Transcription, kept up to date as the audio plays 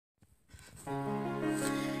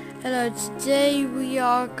Hello, today we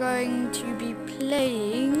are going to be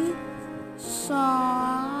playing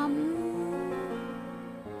some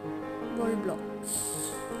Roblox.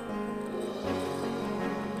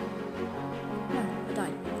 No, I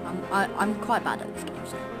don't. I'm quite bad at this game,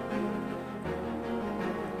 so.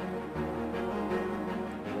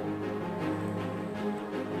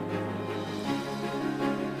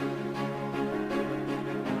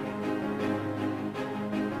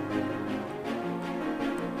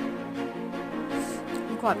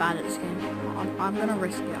 Quite bad at this game. I'm gonna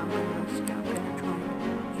risk it. I'm gonna try and jump.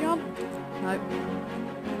 Nope.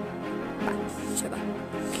 Back. So bad.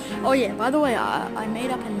 Oh yeah. By the way, I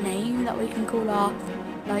made up a name that we can call our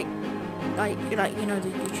like you know the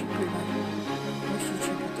YouTube group. Most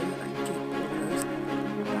YouTubers do like videos.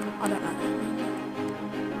 I don't know that name.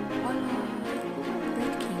 I like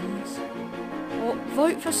Red Kings. Or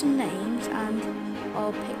vote for some names and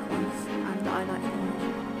I'll pick one and I like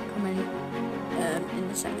them. Comment. In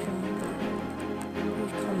the section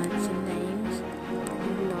with comments and names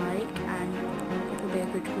you like, and it will be a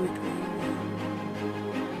good group name.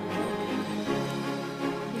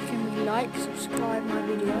 You can like, subscribe my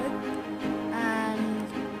video, and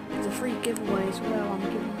there's a free giveaway as well. I'm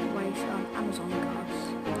giving away some Amazon cards.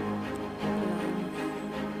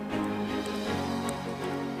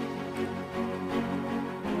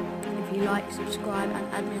 If you like, subscribe,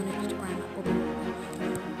 and add me on Instagram at ROBLOX.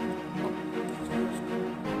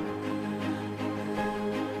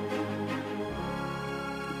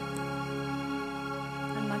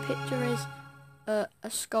 Picture is a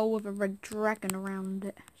skull with a red dragon around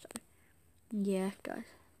it. So yeah, guys.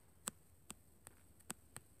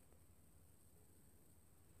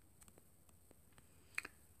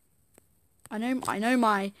 I know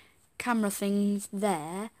my camera thing's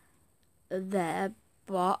there,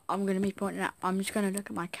 but I'm gonna be pointing out. I'm just gonna look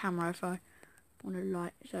at my camera if I want to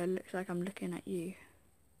light, so it looks like I'm looking at you.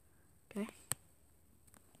 Okay.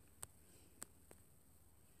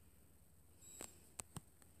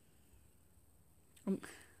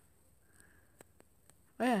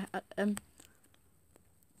 Yeah,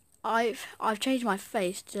 I've changed my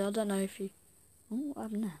face, so I don't know if you. Oh, I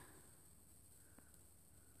don't know.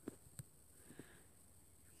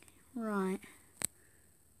 Right.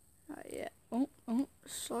 Yeah. Oh,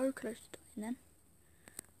 so close to dying then.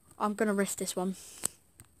 I'm gonna risk this one.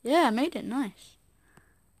 Yeah, I made it. Nice.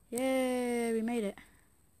 Yeah, we made it.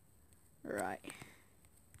 Right.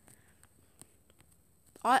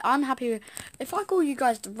 I'm happy with, if I call you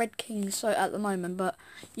guys the Red Kings so at the moment, but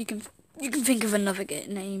you can think of another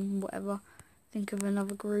name, whatever. Think of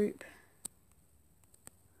another group.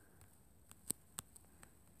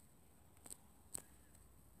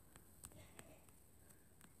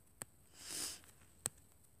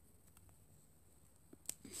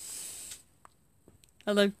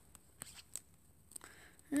 Hello.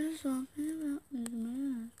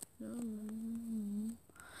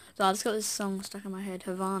 So I just got this song stuck in my head,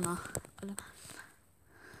 Havana.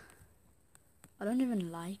 I don't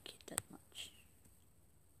even like it that much.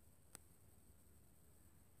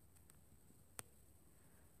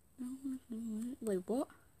 Wait, what?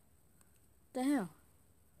 The hell?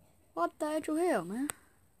 What the actual hell, man?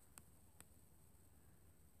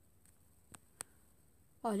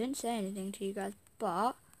 Oh, I didn't say anything to you guys,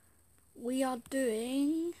 but we are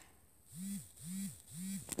doing.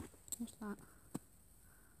 What's that?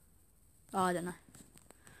 Oh, I don't know.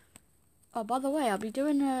 Oh, by the way, I'll be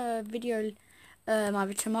doing a video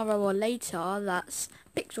either tomorrow or later that's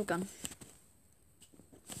Pixel Gun.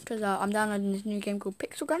 Because I'm downloading this new game called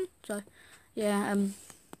Pixel Gun. So, yeah, You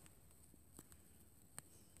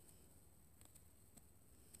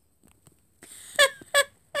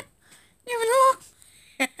even laugh?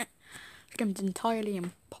 This game's entirely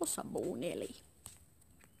impossible, nearly.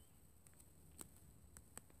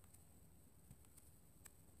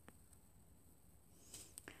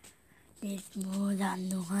 There's more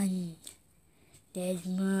than one. There's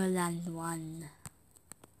more than one.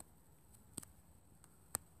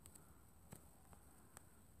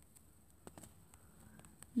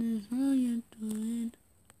 How you doing?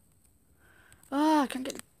 Ah, I can't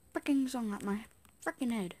get the freaking song out my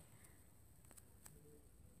freaking head.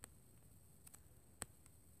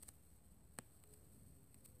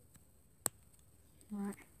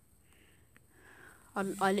 Right. I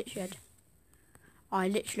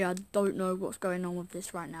don't know what's going on with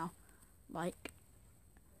this right now. Like,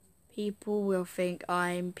 people will think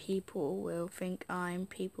I'm people.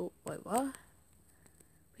 Wait, what?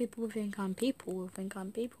 People will think I'm people. The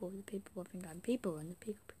people will think I'm people, and the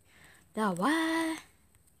people. The what?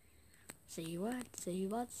 See what?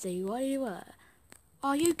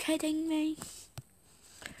 Are you kidding me?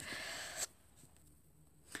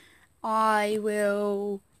 I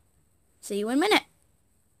will see you in a minute.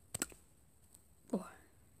 Oh,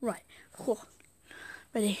 right. Oh,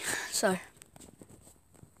 ready. So,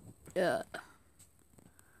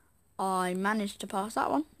 I managed to pass that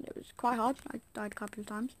one. It was quite hard. I died a couple of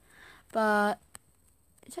times. But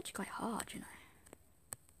it's actually quite hard, you know.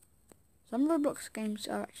 Some Roblox games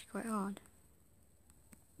are actually quite hard.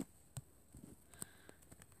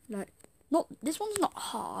 Like, not this one's not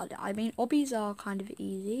hard. I mean, obbies are kind of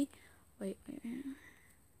easy. Wait.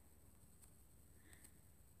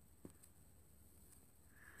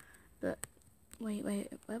 But wait,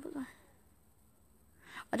 where was I?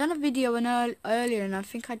 I done a video earlier, and I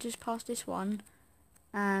think I just passed this one.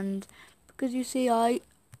 And because you see, I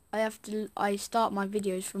start my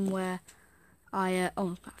videos from where I oh,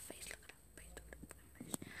 look at that face, look at that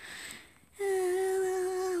face.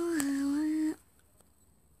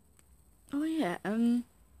 Oh yeah,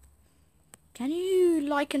 can you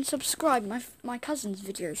like and subscribe my cousin's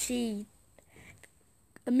video?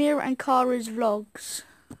 Amira and Kara's vlogs.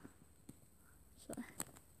 So.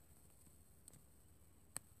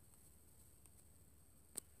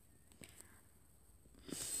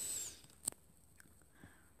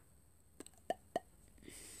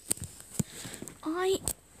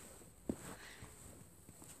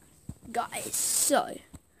 Guys, so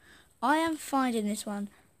I am finding this one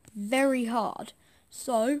very hard.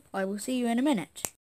 So I will see you in a minute.